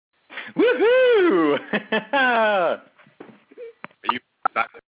Woohoo! Are you back?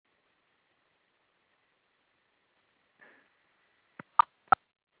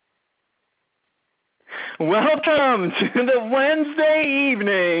 Welcome to the Wednesday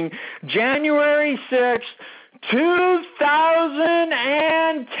evening, January 6th,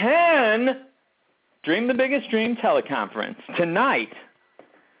 2010, Dream the Biggest Dream teleconference. Tonight,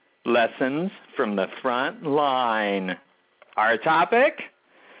 lessons from the front line. Our topic,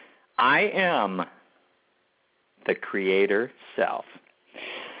 I am the creator self.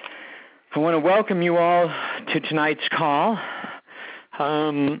 I want to welcome you all to tonight's call.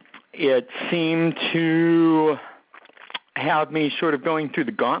 It seemed to have me sort of going through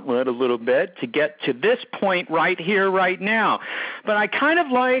the gauntlet a little bit to get to this point right here, right now. But I kind of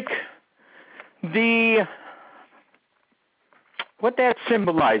like what that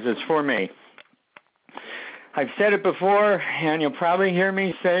symbolizes for me. I've said it before, and you'll probably hear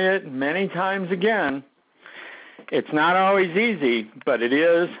me say it many times again. It's not always easy, but it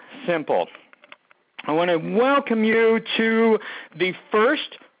is simple. I want to welcome you to the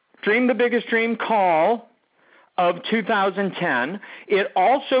first Dream the Biggest Dream call of 2010. It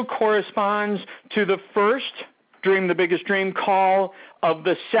also corresponds to the first Dream the Biggest Dream call of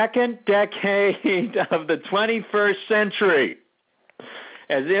the second decade of the 21st century.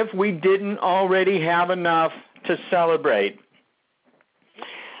 As if we didn't already have enough to celebrate.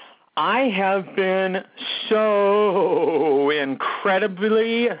 I have been so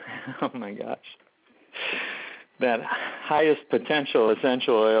incredibly, oh my gosh, that highest potential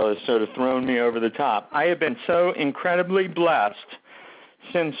essential oil has sort of thrown me over the top. I have been so incredibly blessed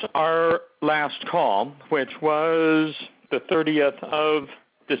since our last call, which was the 30th of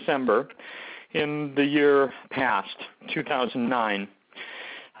December in the year past, 2009.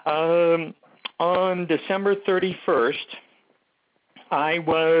 On December 31st, I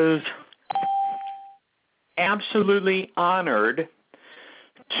was absolutely honored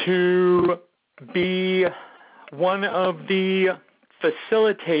to be one of the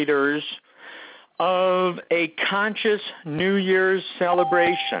facilitators of a conscious New Year's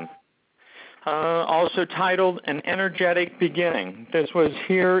celebration, also titled An Energetic Beginning. This was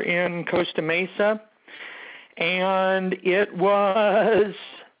here in Costa Mesa, and it was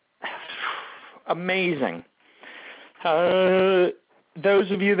amazing.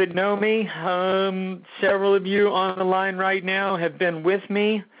 Those of you that know me, several of you on the line right now have been with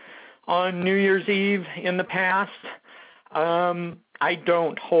me on New Year's Eve in the past. I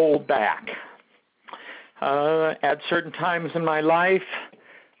don't hold back. At certain times in my life,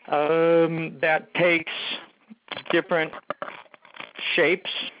 that takes different shapes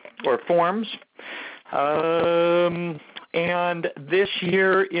or forms. And this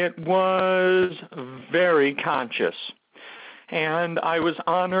year it was very conscious. And I was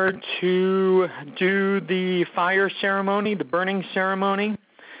honored to do the fire ceremony, the burning ceremony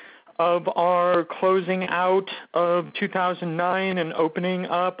of our closing out of 2009 and opening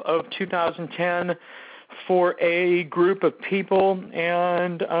up of 2010 for a group of people.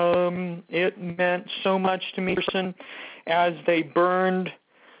 And it meant so much to me as they burned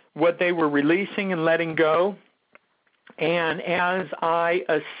what they were releasing and letting go. And as I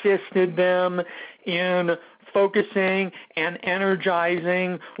assisted them in focusing and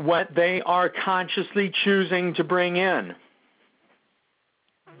energizing what they are consciously choosing to bring in.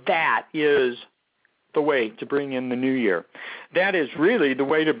 That is the way to bring in the new year. That is really the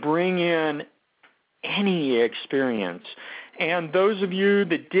way to bring in any experience. And those of you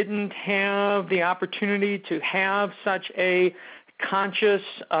that didn't have the opportunity to have such a conscious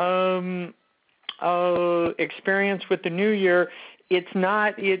experience with the new year, it's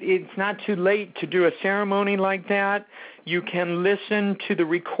not too late to do a ceremony like that. You can listen to the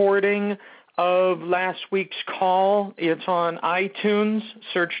recording of last week's call. It's on iTunes.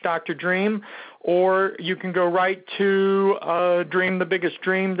 Search Dr. Dream, or you can go right to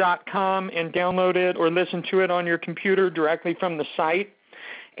dreamthebiggestdream.com and download it or listen to it on your computer directly from the site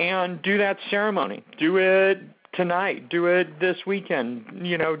and do that ceremony. Do it tonight. Do it this weekend.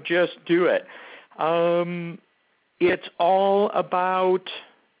 Just do it. It's all about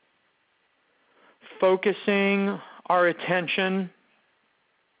focusing our attention.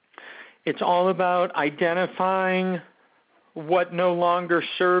 It's all about identifying what no longer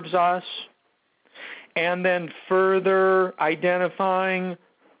serves us, and then further identifying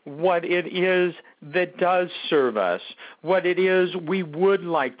what it is that does serve us, what it is we would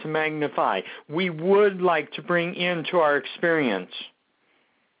like to magnify, we would like to bring into our experience.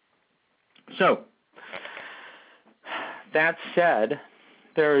 So, that said,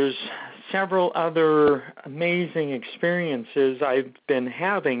 there's several other amazing experiences I've been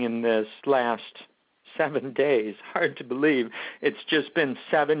having in this last 7 days. Hard to believe. It's just been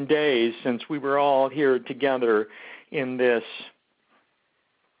 7 days since we were all here together in this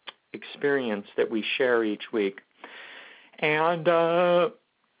experience that we share each week. And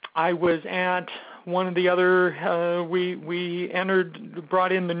I was at one of the other, we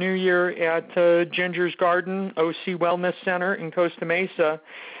brought in the new year at Ginger's Garden, OC Wellness Center in Costa Mesa.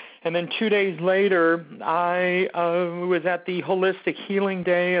 And then 2 days later, I was at the Holistic Healing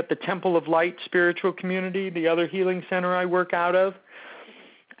Day at the Temple of Light Spiritual Community, the other healing center I work out of.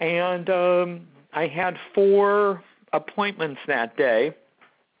 And I had 4 appointments that day.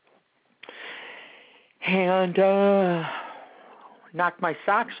 And knocked my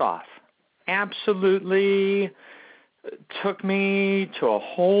socks off. Absolutely took me to a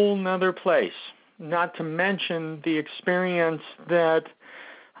whole nother place. Not to mention the experience that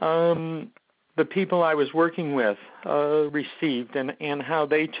the people I was working with received and how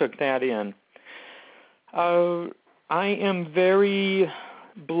they took that in. I am very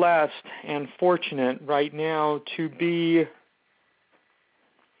blessed and fortunate right now to be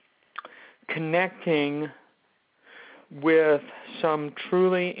connecting with some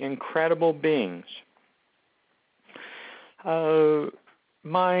truly incredible beings.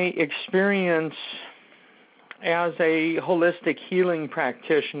 My experience as a holistic healing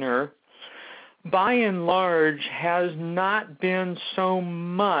practitioner, by and large, has not been so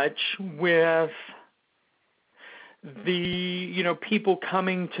much with the, people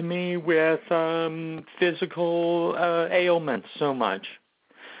coming to me with physical ailments so much.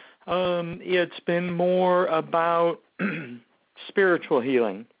 It's been more about spiritual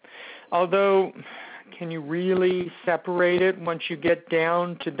healing. Although, can you really separate it once you get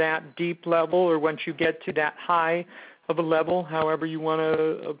down to that deep level or once you get to that high of a level, however you want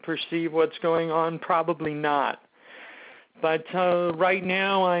to perceive what's going on? Probably not. But right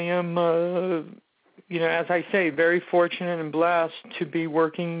now I am, as I say, very fortunate and blessed to be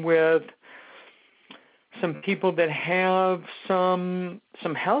working with some people that have some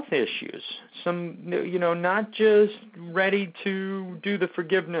health issues, not just ready to do the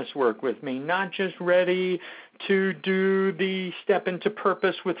forgiveness work with me, not just ready to do the step into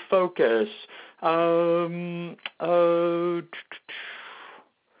purpose with focus, and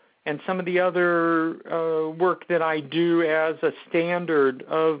some of the other work that I do as a standard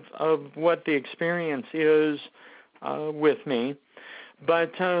of what the experience is with me.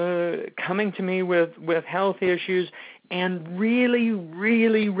 But coming to me with health issues and really,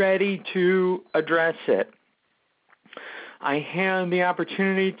 really ready to address it. I had the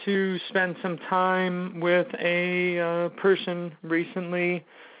opportunity to spend some time with a person recently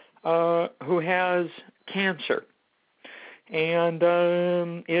who has cancer. And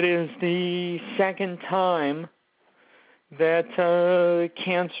it is the second time that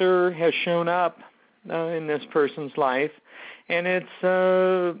cancer has shown up in this person's life. And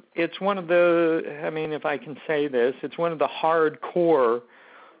it's one of the, if I can say this, it's one of the hardcore,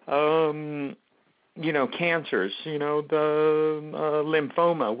 cancers, the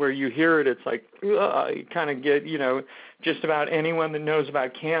lymphoma, where you hear it, it's like, you kind of get, just about anyone that knows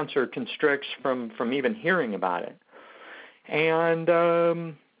about cancer constricts from even hearing about it. And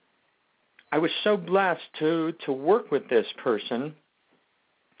I was so blessed to work with this person,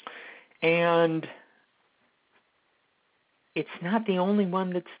 and it's not the only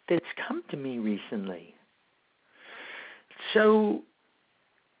one that's come to me recently. So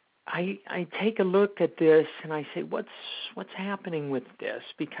I take a look at this and I say, what's happening with this?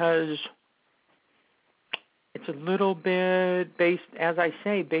 Because it's a little bit based, as I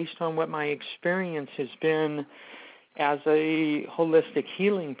say, based on what my experience has been as a holistic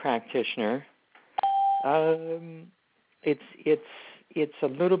healing practitioner. It's a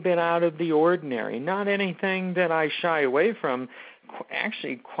little bit out of the ordinary. Not anything that I shy away from.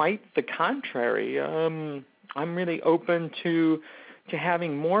 Actually, quite the contrary. I'm really open to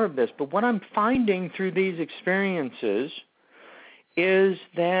having more of this. But what I'm finding through these experiences is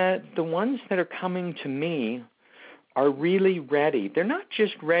that the ones that are coming to me are really ready. They're not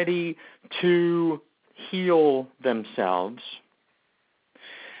just ready to heal themselves.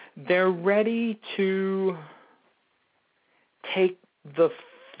 They're ready to take the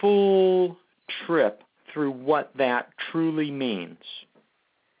full trip through what that truly means.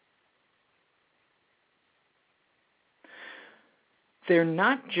 They're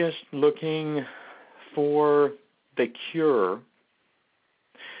not just looking for the cure.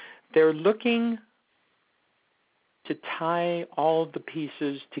 They're looking to tie all the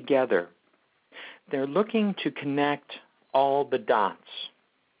pieces together. They're looking to connect all the dots.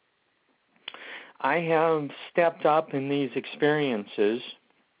 I have stepped up in these experiences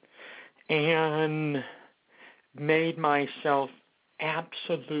and made myself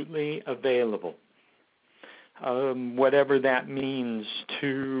absolutely available, whatever that means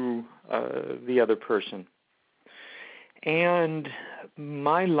to the other person. And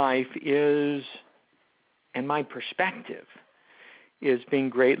my life is, and my perspective is being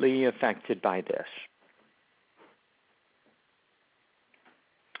greatly affected by this.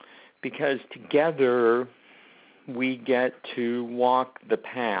 Because together we get to walk the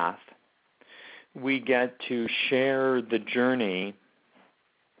path, we get to share the journey,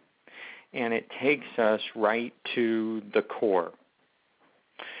 and it takes us right to the core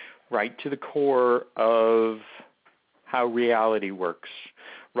of how reality works,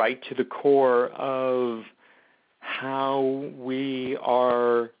 right to the core of how we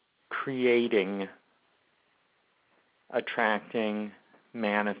are creating, attracting,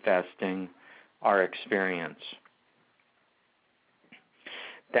 manifesting our experience.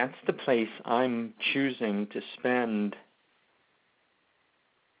 That's the place I'm choosing to spend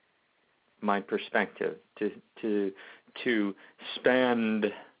my perspective, to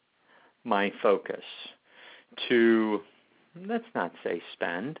spend my focus, to, let's not say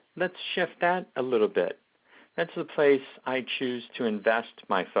spend, let's shift that a little bit. That's the place I choose to invest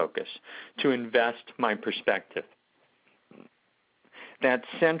my focus, to invest my perspective. That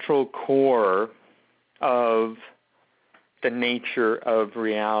central core of the nature of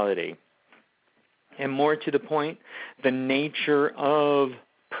reality, and more to the point, the nature of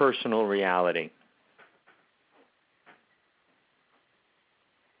personal reality.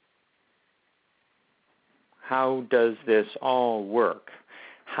 How does this all work?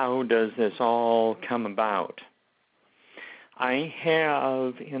 How does this all come about? I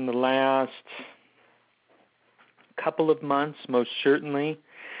have, in the last couple of months, most certainly,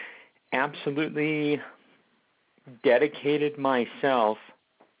 absolutely dedicated myself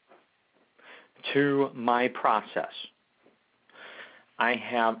to my process. I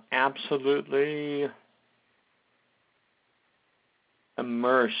have absolutely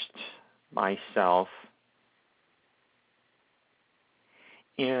immersed myself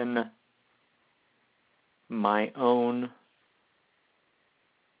in my own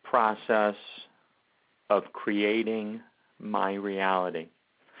process of creating my reality,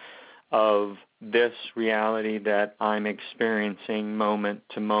 of this reality that I'm experiencing moment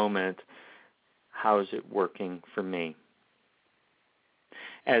to moment. How is it working for me?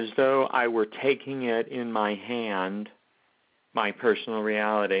 As though I were taking it in my hand, my personal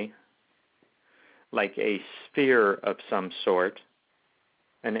reality, like a sphere of some sort,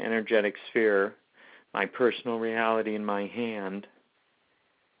 an energetic sphere, my personal reality in my hand,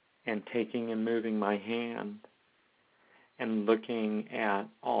 and taking and moving my hand and looking at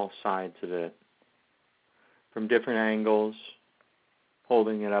all sides of it from different angles,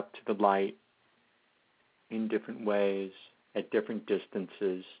 holding it up to the light in different ways, at different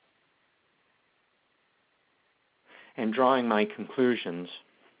distances, and drawing my conclusions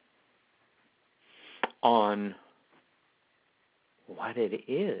on what it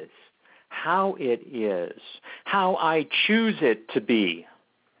is, how it is, how I choose it to be.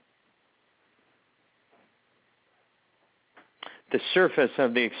 The surface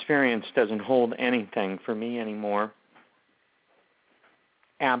of the experience doesn't hold anything for me anymore.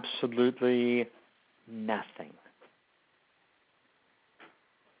 Absolutely nothing.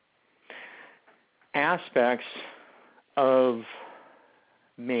 Aspects of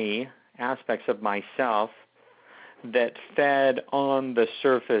me, aspects of myself that fed on the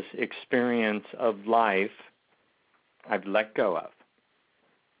surface experience of life, I've let go of.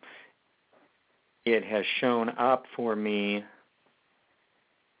 It has shown up for me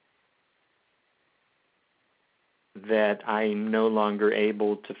that I'm no longer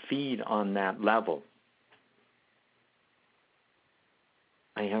able to feed on that level.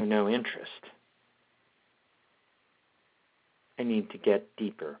 I have no interest. I need to get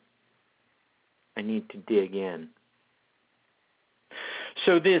deeper. I need to dig in.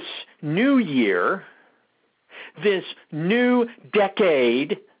 So this new year, this new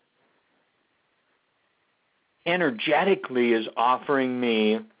decade, energetically is offering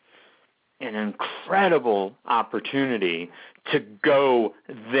me an incredible opportunity to go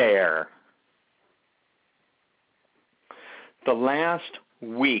there. The last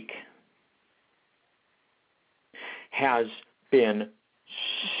week has been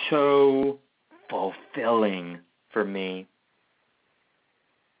so fulfilling for me,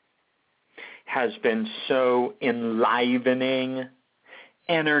 has been so enlivening,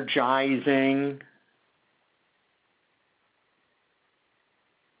 energizing.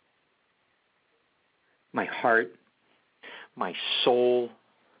 my heart, my soul,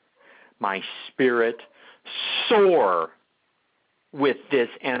 my spirit soar with this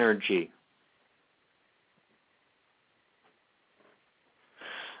energy.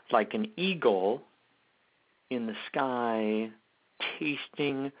 Like an eagle in the sky,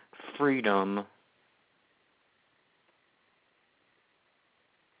 tasting freedom,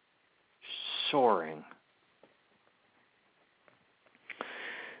 soaring.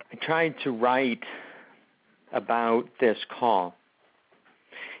 I tried to write about this call,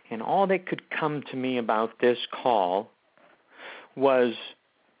 and all that could come to me about this call was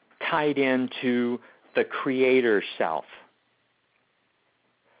tied into the creator self.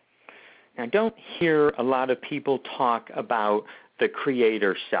 Now, I don't hear a lot of people talk about the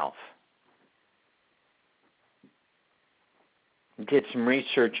creator self. I did some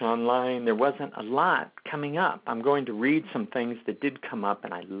research online. There wasn't a lot coming up. I'm going to read some things that did come up,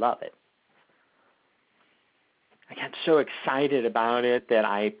 and I love it. I got so excited about it that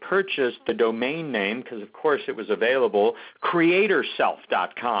I purchased the domain name because, of course, it was available,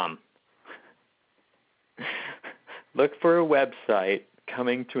 creatorself.com. Look for a website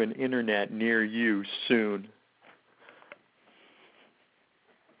coming to an internet near you soon.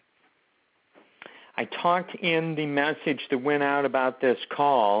 I talked in the message that went out about this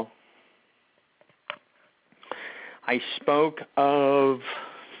call. I spoke of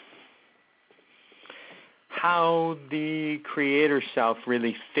how the creator self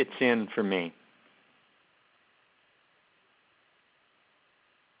really fits in for me.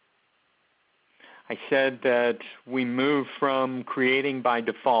 I said that we move from creating by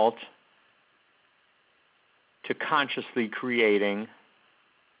default to consciously creating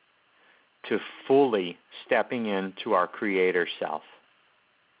to fully stepping into our creator self.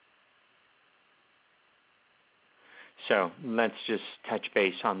 So let's just touch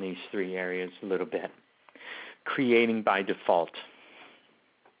base on these three areas a little bit. Creating by default.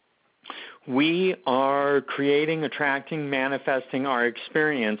 We are creating, attracting, manifesting our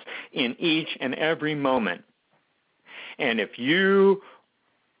experience in each and every moment. And if we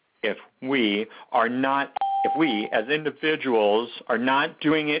as individuals are not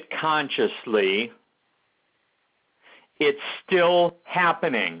doing it consciously, it's still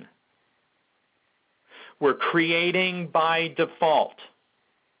happening. We're creating by default.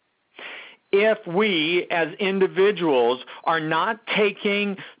 If we as individuals are not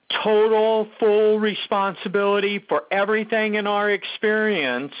taking total, full responsibility for everything in our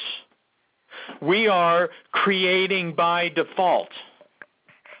experience, we are creating by default.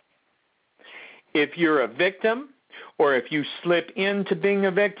 If you're a victim, or if you slip into being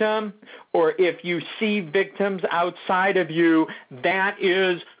a victim, or if you see victims outside of you, that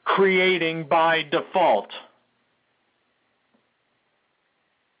is creating by default.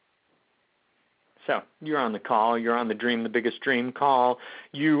 So you're on the call, you're on the Dream the Biggest Dream call,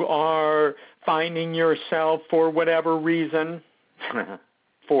 you are finding yourself for whatever reason,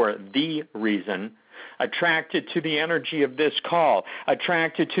 for the reason, attracted to the energy of this call,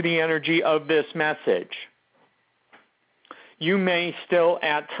 attracted to the energy of this message. You may still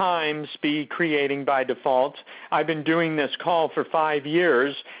at times be creating by default. I've been doing this call for 5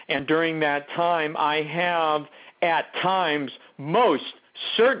 years, and during that time I have at times most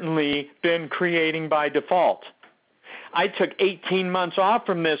certainly been creating by default. I took 18 months off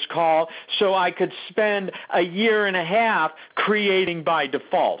from this call so I could spend a year and a half creating by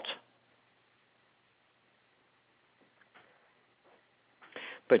default.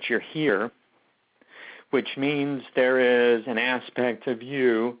 But you're here, which means there is an aspect of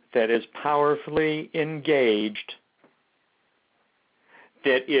you that is powerfully engaged,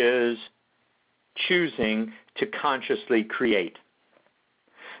 that is choosing to consciously create,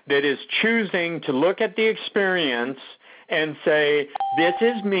 that is choosing to look at the experience and say, this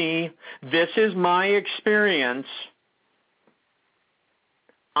is me, this is my experience,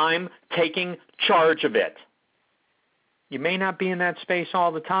 I'm taking charge of it. You may not be in that space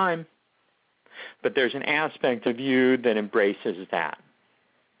all the time, but there's an aspect of you that embraces that.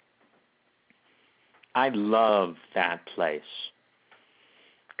 I love that place.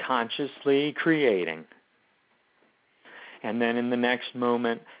 Consciously creating. And then in the next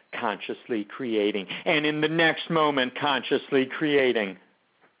moment, consciously creating. And in the next moment, consciously creating.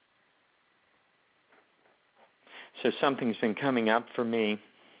 So something's been coming up for me.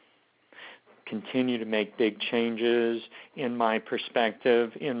 Continue to make big changes in my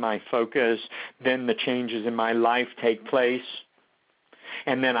perspective, in my focus. Then the changes in my life take place.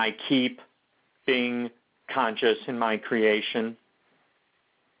 And then I keep being conscious in my creation.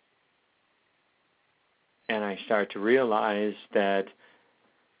 And I start to realize that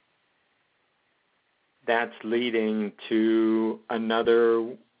that's leading to another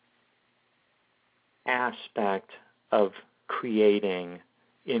aspect of creating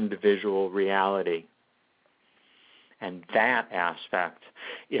individual reality. And that aspect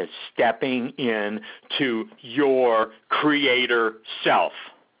is stepping in to your creator self.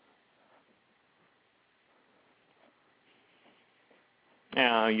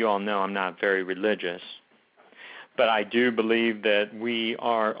 Now, you all know I'm not very religious, but I do believe that we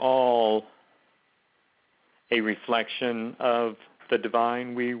are all a reflection of the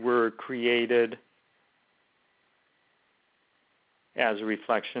divine. We were created as a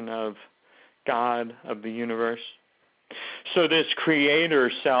reflection of God, of the universe. So this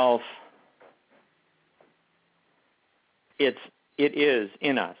creator self, it is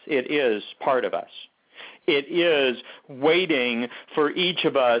in us. It is part of us. It is waiting for each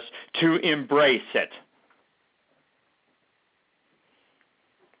of us to embrace it.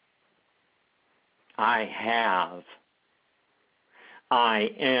 I have,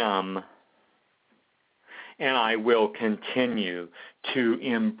 I am, and I will continue to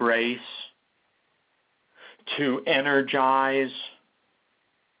embrace, to energize,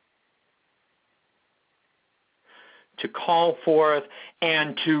 to call forth,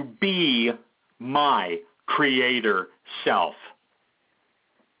 and to be my creator self.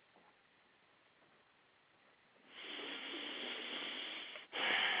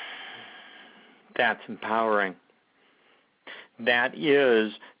 That's empowering. That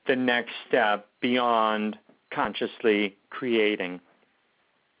is the next step beyond consciously creating.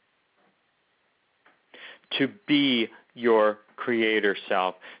 To be your creator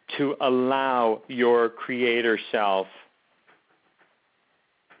self, to allow your creator self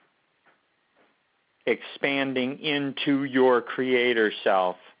expanding into your creator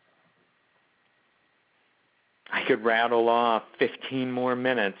self. I could rattle off 15 more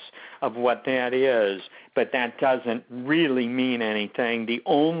minutes of what that is, but that doesn't really mean anything. The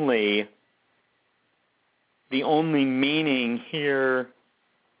only meaning here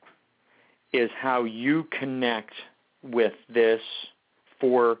is how you connect with this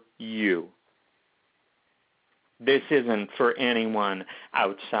for you. This isn't for anyone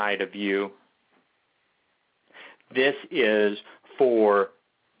outside of you. This is for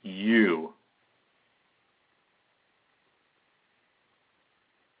you.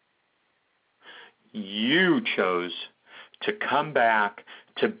 You chose to come back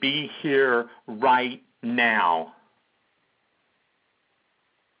to be here right now.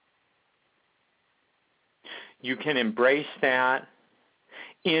 You can embrace that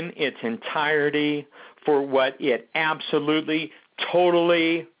in its entirety for what it absolutely,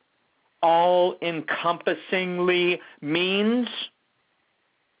 totally, all-encompassingly means.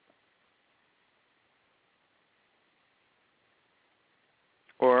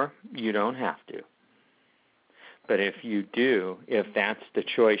 Or you don't have to. But if you do, if that's the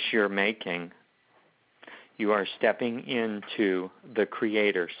choice you're making, you are stepping into the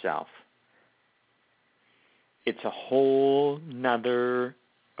creator self. It's a whole nother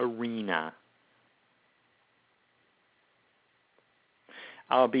arena.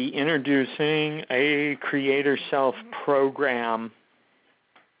 I'll be introducing a creator self program.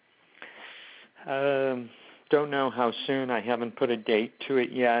 Don't know how soon. I haven't put a date to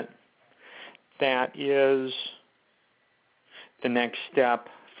it yet. That is the next step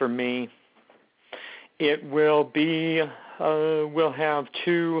for me. It will be, we'll have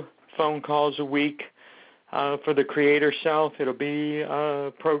 2 phone calls a week for the creator self. It'll be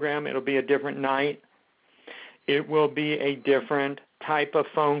a program. It'll be a different night. It will be a different type of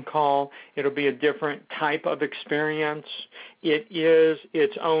phone call. It'll be a different type of experience. It is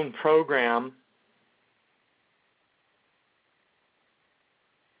its own program.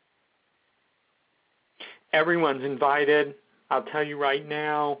 Everyone's invited. I'll tell you right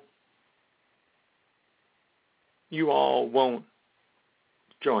now, you all won't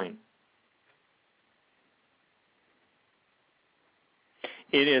join.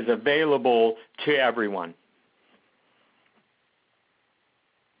 It is available to everyone.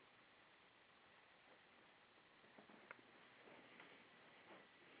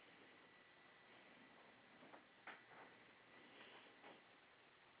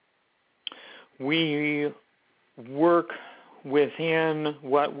 We work within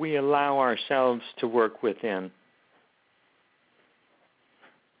what we allow ourselves to work within.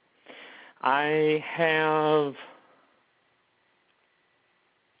 I have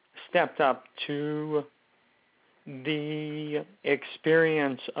stepped up to the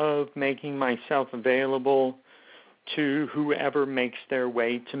experience of making myself available to whoever makes their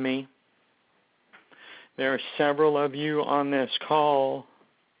way to me. There are several of you on this call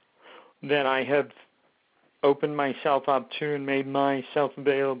that I have opened myself up to and made myself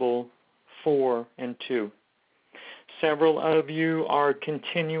available for and to. Several of you are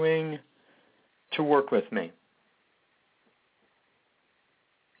continuing to work with me.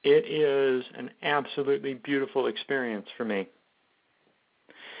 It is an absolutely beautiful experience for me.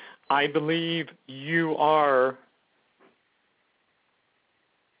 I believe you are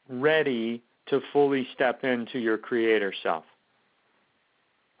ready to fully step into your creator self.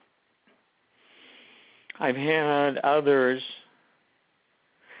 I've had others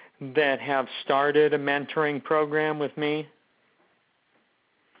that have started a mentoring program with me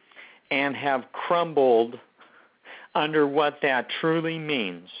and have crumbled under what that truly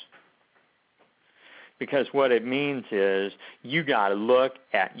means. Because what it means is you got to look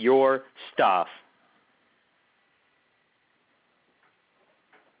at your stuff.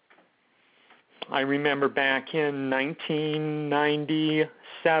 I remember back in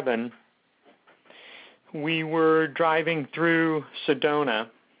 1997, we were driving through Sedona,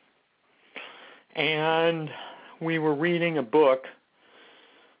 and we were reading a book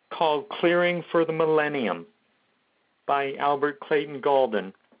called Clearing for the Millennium by Albert Clayton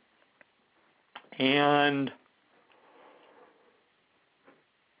Golden. And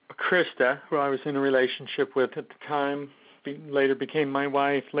Krista, who I was in a relationship with at the time, later became my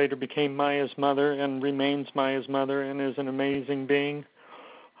wife, later became Maya's mother, and remains Maya's mother, and is an amazing being.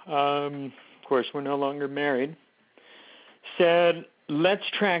 Of course, we're no longer married. Said, let's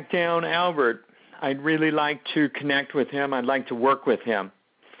track down Albert. I'd really like to connect with him. I'd like to work with him.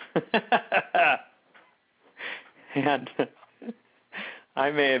 And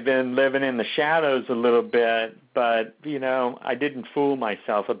I may have been living in the shadows a little bit, but, I didn't fool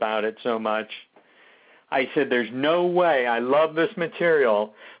myself about it so much. I said, there's no way, I love this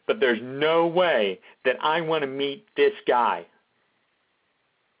material, but there's no way that I want to meet this guy.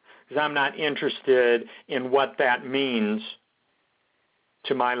 Because I'm not interested in what that means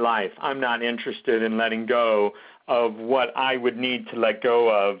to my life. I'm not interested in letting go of what I would need to let go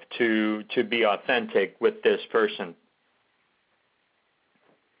of to be authentic with this person.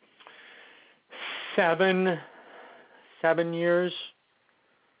 7 years,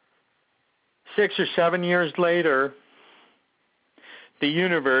 6 or 7 years later, the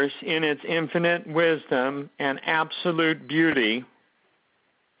universe, in its infinite wisdom and absolute beauty,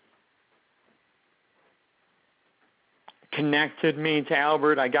 connected me to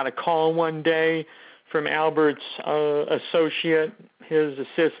Albert. I got a call one day from Albert's associate, his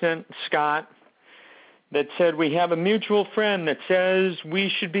assistant, Scott, that said, we have a mutual friend that says we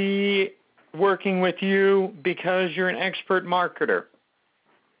should be working with you because you're an expert marketer.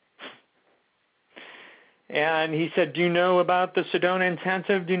 And he said, do you know about the Sedona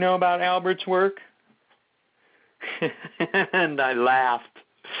Intensive? Do you know about Albert's work? And I laughed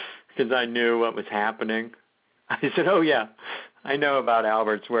because I knew what was happening. I said, oh, yeah, I know about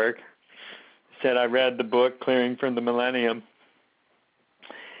Albert's work. He said, I read the book, Clearing from the Millennium.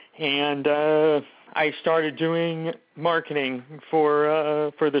 And I started doing marketing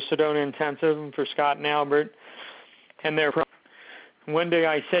for the Sedona Intensive and for Scott and Albert. And one day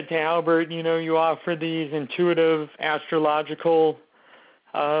I said to Albert, you offer these intuitive astrological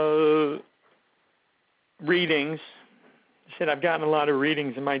readings. I said, I've gotten a lot of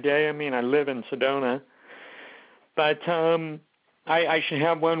readings in my day. I mean, I live in Sedona. But I should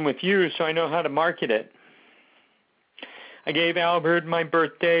have one with you so I know how to market it. I gave Albert my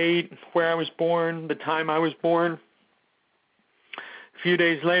birth date, where I was born, the time I was born. A few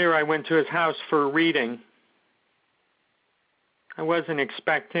days later, I went to his house for a reading. I wasn't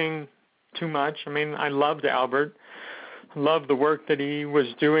expecting too much. I mean, I loved Albert. I loved the work that he was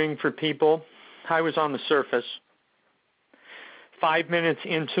doing for people. I was on the surface. 5 minutes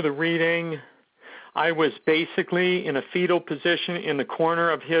into the reading, I was basically in a fetal position in the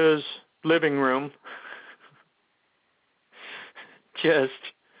corner of his living room, just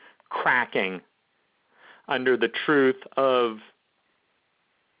cracking under the truth of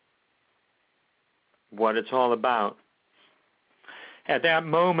what it's all about. At that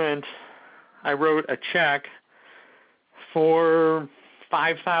moment, I wrote a check for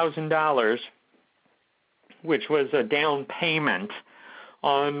 $5,000, which was a down payment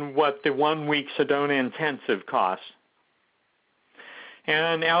on what the 1 week Sedona Intensive cost.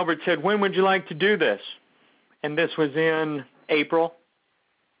 And Albert said, when would you like to do this? And this was in April.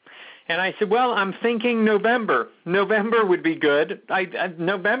 And I said, well, I'm thinking November. November would be good.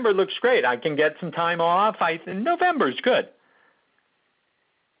 November looks great. I can get some time off. November's good.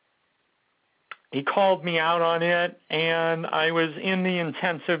 He called me out on it, and I was in the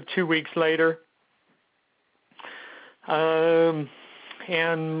intensive 2 weeks later. And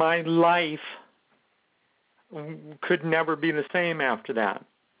my life could never be the same after that.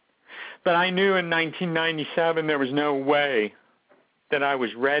 But I knew in 1997 there was no way that I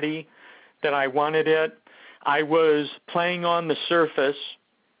was ready, that I wanted it. I was playing on the surface,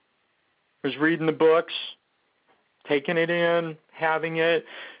 was reading the books, taking it in, having it,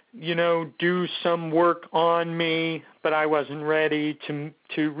 do some work on me, but I wasn't ready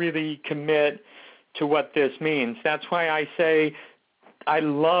to really commit to what this means. That's why I say I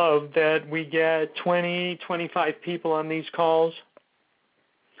love that we get 20, 25 people on these calls,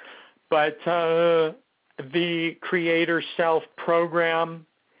 but the Creator Self program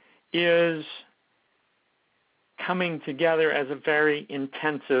is coming together as a very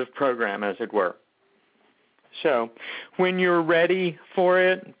intensive program, as it were. So when you're ready for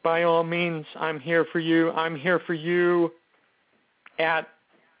it, by all means, I'm here for you. I'm here for you at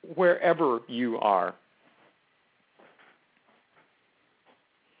wherever you are.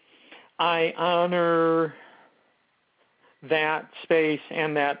 I honor that space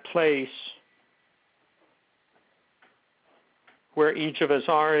and that place where each of us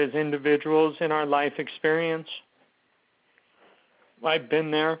are as individuals in our life experience. I've been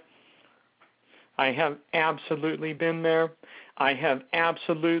there. I have absolutely been there. I have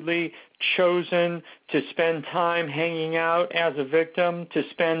absolutely chosen to spend time hanging out as a victim, to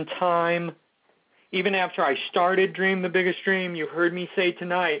spend time, even after I started Dream the Biggest Dream. You heard me say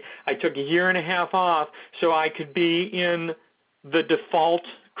tonight, I took a year and a half off so I could be in the default,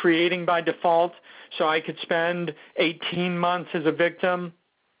 creating by default, so I could spend 18 months as a victim.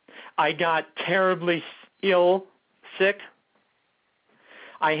 I got terribly sick.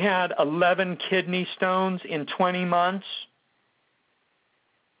 I had 11 kidney stones in 20 months,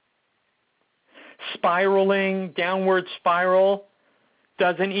 spiraling, downward spiral.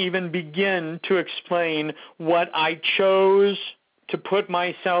 Doesn't even begin to explain what I chose to put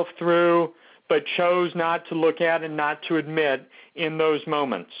myself through, but chose not to look at and not to admit in those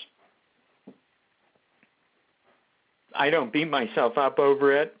moments. I don't beat myself up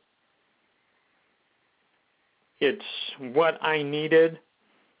over it. It's what I needed.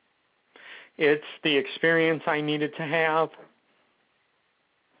 It's the experience I needed to have.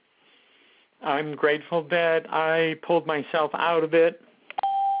 I'm grateful that I pulled myself out of it.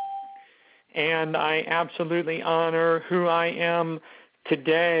 And I absolutely honor who I am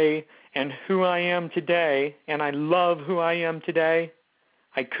today and who I am today, and I love who I am today.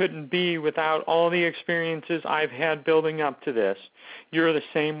 I couldn't be without all the experiences I've had building up to this. You're the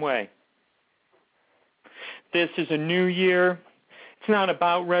same way. This is a new year. It's not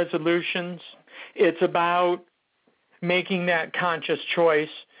about resolutions. It's about making that conscious choice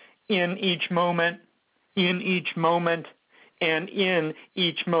in each moment, and in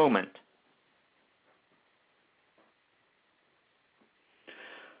each moment.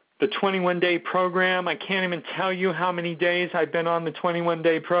 The 21-day program, I can't even tell you how many days I've been on the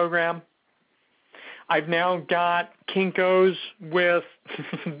 21-day program. I've now got Kinko's with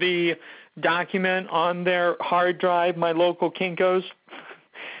the document on their hard drive, my local Kinko's,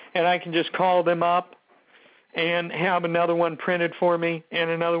 and I can just call them up and have another one printed for me,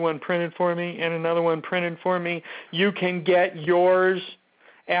 and another one printed for me, and another one printed for me. You can get yours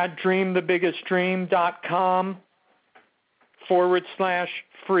at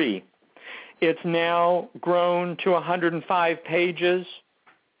dreamthebiggestdream.com/free. It's now grown to 105 pages,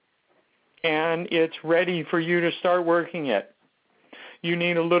 and it's ready for you to start working it. You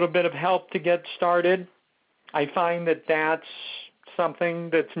need a little bit of help to get started. I find that that's something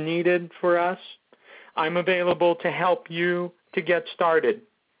that's needed for us. I'm available to help you to get started.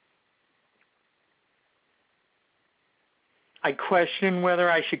 I question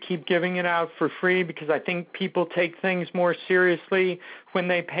whether I should keep giving it out for free because I think people take things more seriously when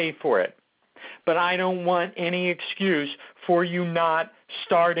they pay for it. But I don't want any excuse for you not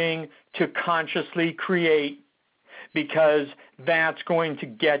starting to consciously create, because that's going to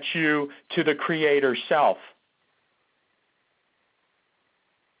get you to the Creator Self.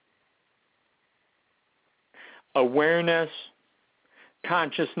 Awareness,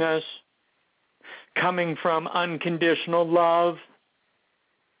 consciousness, coming from unconditional love,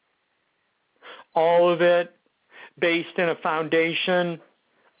 all of it based in a foundation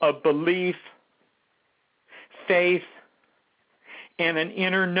of belief, faith, and an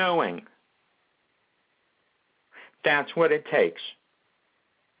inner knowing. That's what it takes.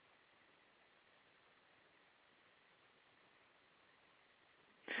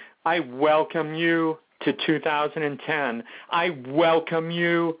 I welcome you to 2010. I welcome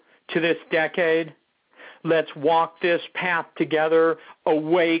you to this decade. Let's walk this path together,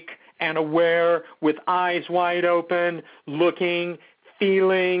 awake and aware, with eyes wide open, looking,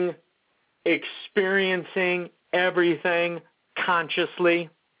 feeling, experiencing everything consciously.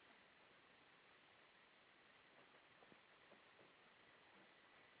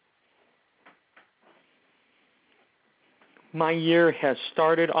 My year has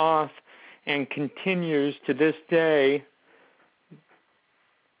started off and continues to this day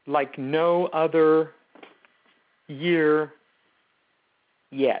like no other year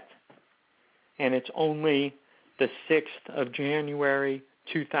yet. And it's only the 6th of January,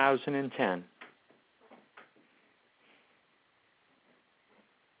 2010.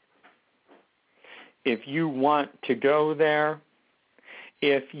 If you want to go there,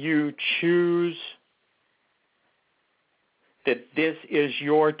 if you choose that this is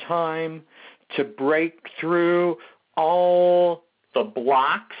your time to break through all the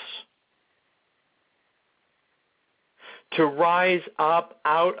blocks, to rise up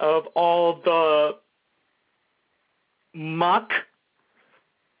out of all the muck,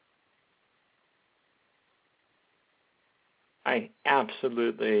 I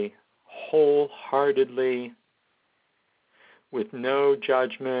absolutely, wholeheartedly, with no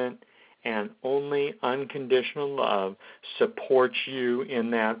judgment and only unconditional love, support you in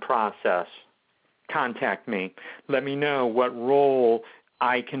that process. Contact me. Let me know what role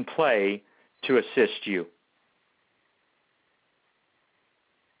I can play to assist you.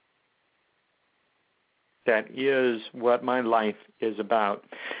 That is what my life is about.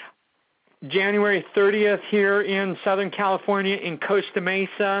 January 30th here in Southern California in Costa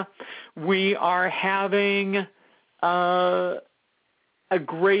Mesa, we are having a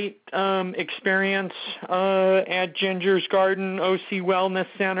great experience at Ginger's Garden OC Wellness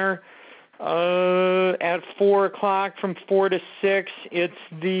Center at 4 o'clock from 4 to 6. It's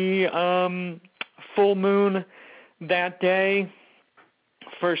the full moon that day,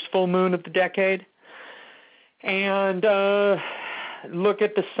 first full moon of the decade. And look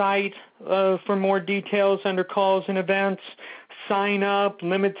at the site for more details under calls and events. Sign up,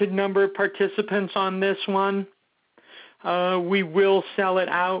 limited number of participants on this one. We will sell it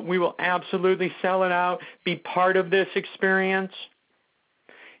out. We will absolutely sell it out. Be part of this experience.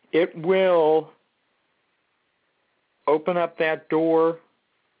 It will open up that door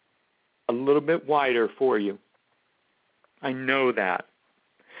a little bit wider for you. I know that.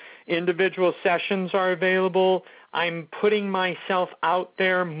 Individual sessions are available. I'm putting myself out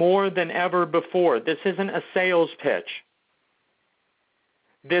there more than ever before. This isn't a sales pitch.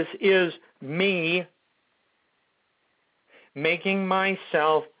 This is me making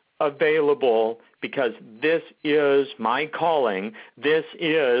myself available because this is my calling. This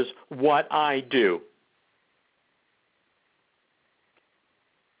is what I do.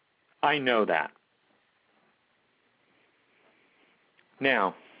 I know that.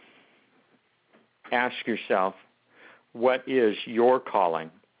 Now, ask yourself, what is your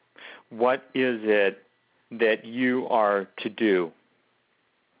calling? What is it that you are to do?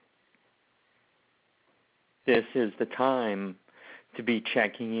 This is the time to be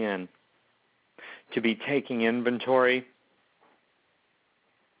checking in, to be taking inventory,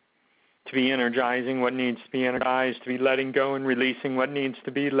 to be energizing what needs to be energized, to be letting go and releasing what needs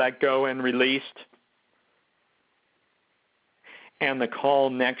to be let go and released. And the call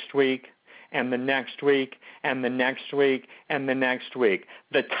next week, and the next week, and the next week, and the next week.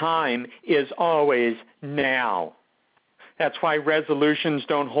 The time is always now. That's why resolutions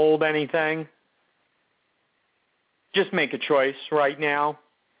don't hold anything. Just make a choice right now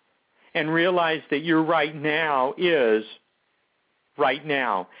and realize that your right now is right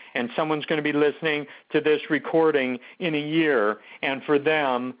now. And someone's going to be listening to this recording in a year, and for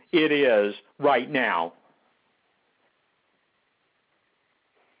them, it is right now.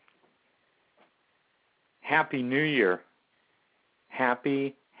 Happy New Year.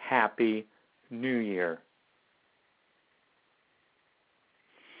 Happy, happy New Year.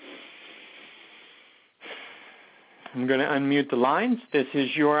 I'm going to unmute the lines. This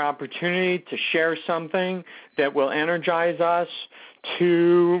is your opportunity to share something that will energize us,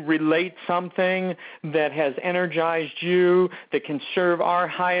 to relate something that has energized you, that can serve our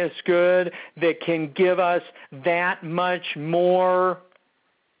highest good, that can give us that much more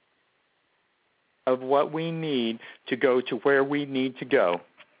of what we need to go to where we need to go.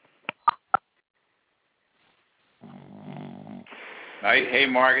 Hey,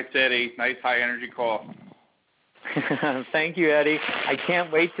 Mark, it's Eddie. Nice high-energy call. Thank you, Eddie. I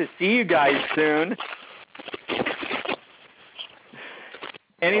can't wait to see you guys soon.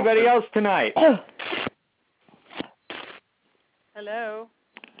 Anybody else tonight? Hello.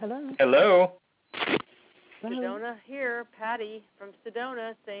 Hello. Hello. Sedona here. Patty from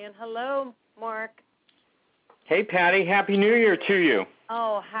Sedona saying hello, Mark. Hey, Patty. Happy New Year to you.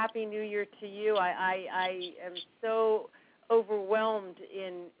 Oh, Happy New Year to you. I am so overwhelmed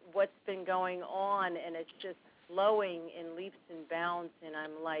in what's been going on, and it's just flowing in leaps and bounds, and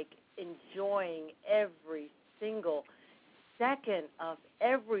I'm like enjoying every single second of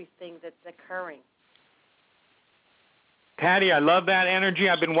everything that's occurring. Patty, I love that energy.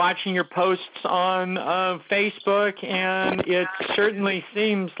 I've been watching your posts on Facebook, and it certainly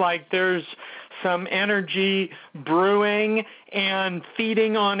seems like there's some energy brewing and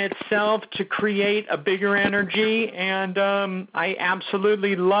feeding on itself to create a bigger energy, and I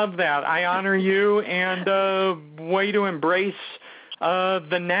absolutely love that. I honor you, and way to embrace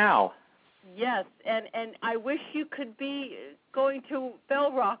the now. Yes, and I wish you could be going to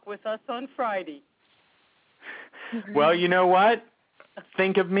Bell Rock with us on Friday. Well, you know what?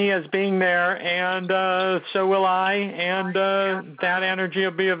 Think of me as being there, and so will I, and that energy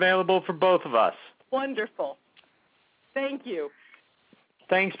will be available for both of us. Wonderful. Thank you.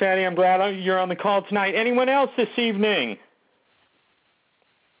 Thanks, Patty. I'm glad you're on the call tonight. Anyone else this evening?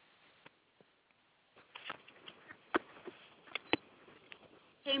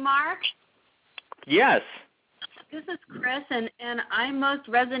 Hey, Mark. Yes. This is Chris, and I most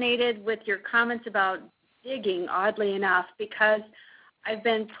resonated with your comments about digging, oddly enough, because I've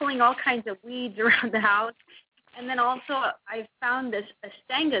been pulling all kinds of weeds around the house. And then also I found this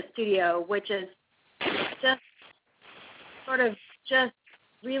Ashtanga studio, which is just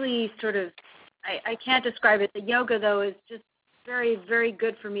really I can't describe it. The yoga, though, is just very, very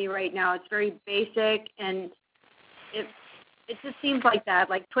good for me right now. It's very basic, and it just seems like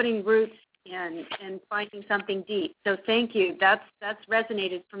that, like putting roots in and finding something deep. So thank you. That's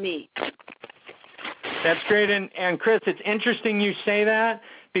resonated for me. That's great. And Chris, it's interesting you say that,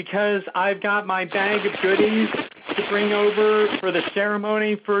 because I've got my bag of goodies to bring over for the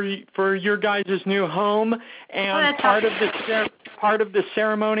ceremony for your guys' new home, and part of the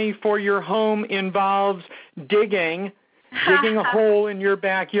ceremony for your home involves digging a hole in your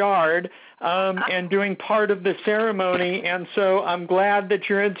backyard, and doing part of the ceremony. And so I'm glad that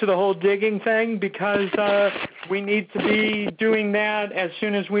you're into the whole digging thing, because we need to be doing that as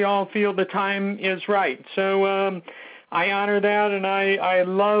soon as we all feel the time is right. So I honor that, and I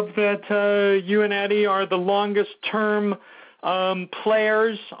love that you and Eddie are the longest-term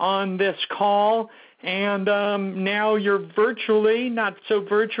players on this call. And now you're virtually, not so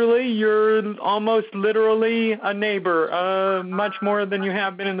virtually, you're almost literally a neighbor, much more than you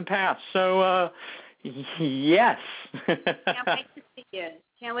have been in the past. So, yes. Can't wait to see you.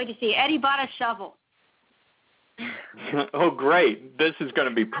 Can't wait to see you. Eddie bought a shovel. Oh, great. This is going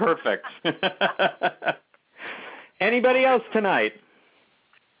to be perfect. Anybody else tonight?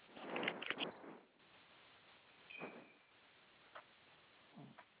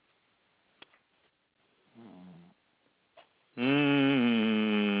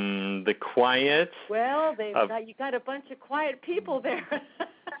 The quiet. Well, you got a bunch of quiet people there.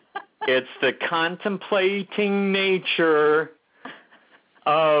 It's the contemplating nature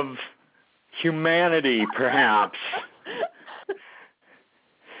of humanity, perhaps.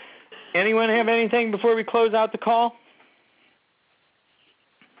 Anyone have anything before we close out the call?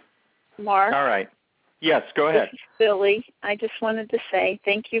 Mark? All right. Yes, go ahead. This is Billy. I just wanted to say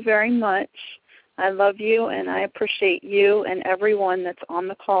thank you very much. I love you, and I appreciate you and everyone that's on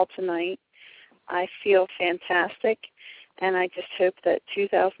the call tonight. I feel fantastic, and I just hope that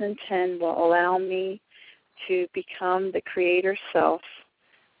 2010 will allow me to become the creator self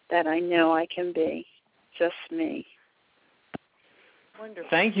that I know I can be, just me. Wonderful.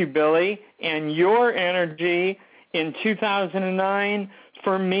 Thank you, Billy. And your energy in 2009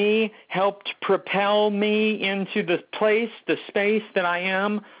 for me helped propel me into the place, the space that I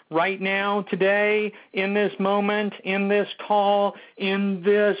am right now, today, in this moment, in this call, in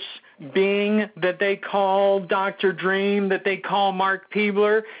this being that they call Dr. Dream, that they call Mark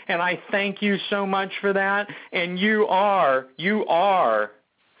Peebler, and I thank you so much for that. And you are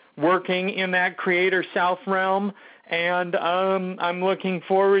working in that creator self realm, and I'm looking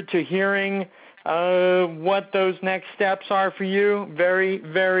forward to hearing what those next steps are for you. Very,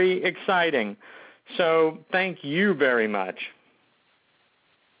 very exciting. So thank you very much.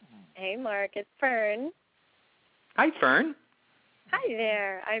 Hey, Mark, it's Fern. Hi, Fern. Hi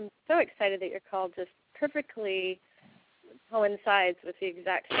there. I'm so excited that your call just perfectly coincides with the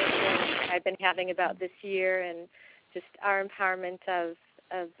exact same thing I've been having about this year, and just our empowerment of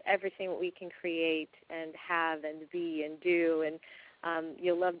everything that we can create and have and be and do. And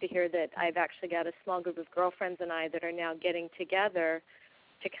you'll love to hear that I've actually got a small group of girlfriends and I that are now getting together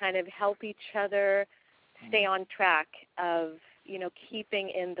to kind of help each other stay on track of keeping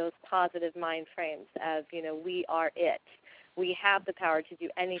in those positive mind frames of, we are it. We have the power to do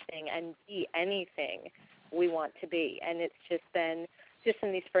anything and be anything we want to be. And it's just been, just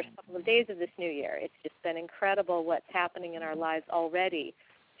in these first couple of days of this new year, it's just been incredible what's happening in our lives already,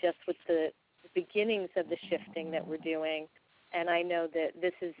 just with the beginnings of the shifting that we're doing. And I know that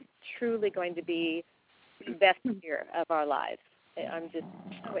this is truly going to be the best year of our lives. I'm just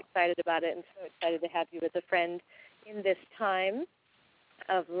so excited about it and so excited to have you as a friend in this time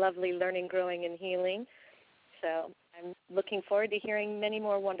of lovely learning, growing, and healing. So I'm looking forward to hearing many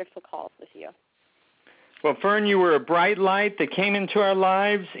more wonderful calls with you. Well, Fern, you were a bright light that came into our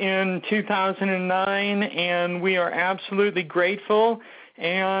lives in 2009, and we are absolutely grateful.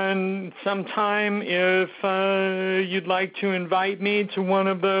 And sometime if you'd like to invite me to one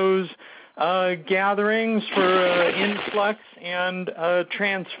of those gatherings for influx and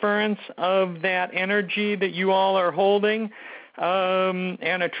transference of that energy that you all are holding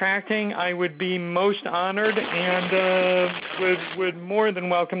and attracting, I would be most honored and would more than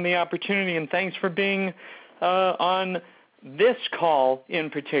welcome the opportunity. And thanks for being on this call in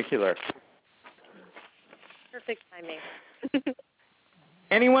particular. Perfect timing.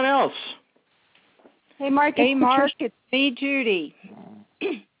 Anyone else? Hey, Mark. It's me, Judy.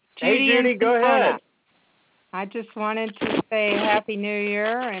 Hey, Judy, go ahead. I just wanted to say Happy New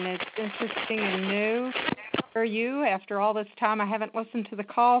Year, and it's interesting and new for you. After all this time, I haven't listened to the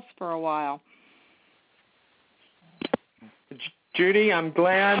calls for a while. Judy, I'm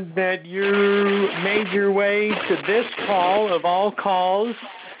glad that you made your way to this call of all calls,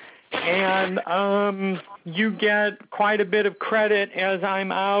 and you get quite a bit of credit as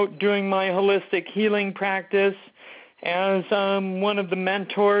I'm out doing my holistic healing practice as one of the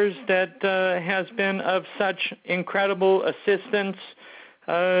mentors that has been of such incredible assistance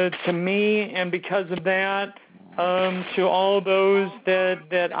to me, and because of that, to all those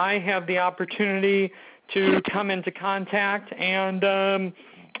that I have the opportunity to come into contact, and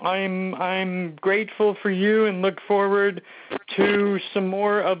I'm grateful for you and look forward to some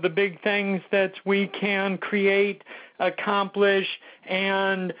more of the big things that we can create, accomplish,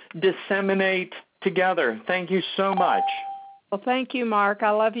 and disseminate together. Thank you so much. Well, thank you, Mark. I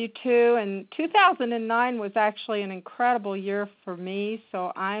love you too. And 2009 was actually an incredible year for me,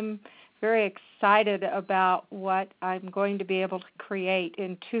 so I'm very excited about what I'm going to be able to create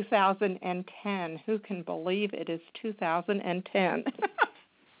in 2010. Who can believe it is 2010?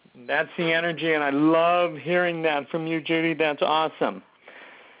 That's the energy, and I love hearing that from you, Judy. That's awesome.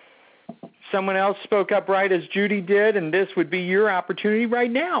 Someone else spoke up right as Judy did, and this would be your opportunity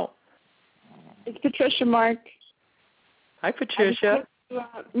right now. It's Patricia, Mark. Hi, Patricia.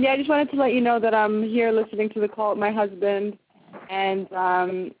 I just wanted to let you know that I'm here listening to the call with my husband, and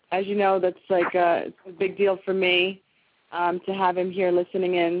as you know, that's like it's a big deal for me to have him here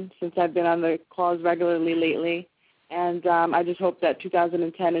listening in since I've been on the calls regularly lately. And I just hope that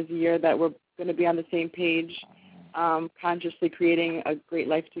 2010 is a year that we're going to be on the same page, consciously creating a great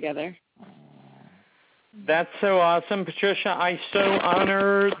life together. That's so awesome, Patricia. I so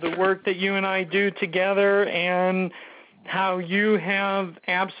honor the work that you and I do together and how you have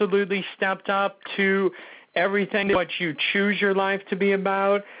absolutely stepped up to everything what you choose your life to be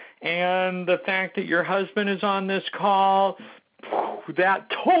about, and the fact that your husband is on this call, that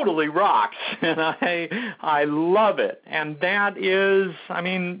totally rocks, and I love it. And that is,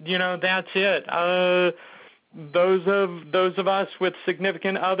 that's it. Those of us with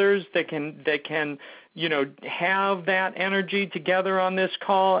significant others that can have that energy together on this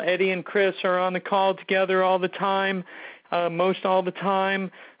call. Eddie and Chris are on the call together all the time, most all the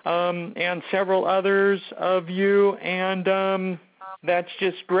time, and several others of you, and that's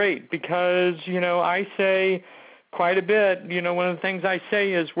just great because, I say quite a bit, one of the things I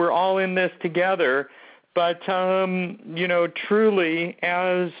say is we're all in this together, but, truly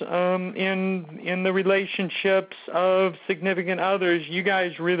as in the relationships of significant others, you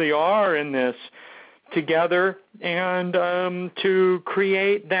guys really are in this together, and to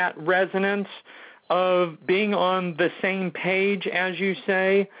create that resonance of being on the same page, as you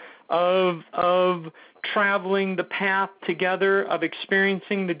say, of traveling the path together, of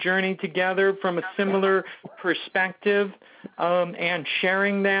experiencing the journey together from a similar perspective, and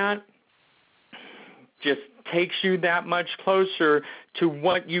sharing that just takes you that much closer to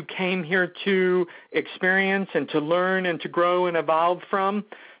what you came here to experience and to learn and to grow and evolve from.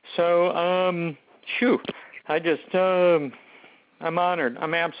 So, I'm honored.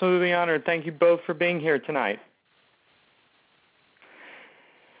 I'm absolutely honored. Thank you both for being here tonight.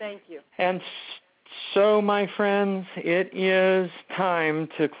 Thank you. And so, my friends, it is time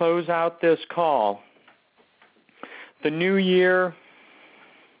to close out this call. the new year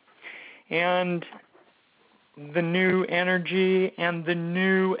and the new energy and the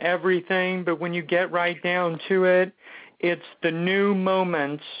new everything, but when you get right down to it, it's the new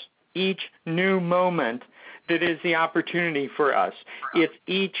moments, each new moment that is the opportunity for us. It's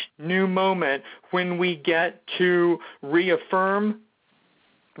each new moment when we get to reaffirm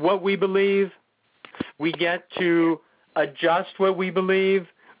what we believe, we get to adjust what we believe,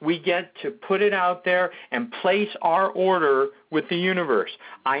 we get to put it out there and place our order with the universe.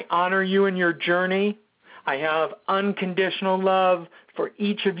 I honor you in your journey. I have unconditional love for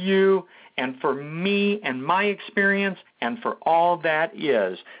each of you and for me and my experience and for all that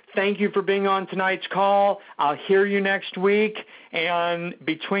is. Thank you for being on tonight's call. I'll hear you next week. And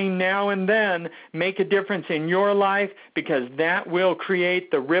between now and then, make a difference in your life, because that will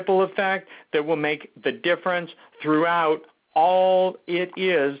create the ripple effect that will make the difference throughout all it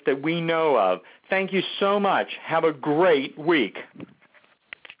is that we know of. Thank you so much. Have a great week. Much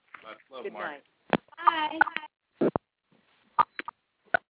love, Good Mark. night. Bye.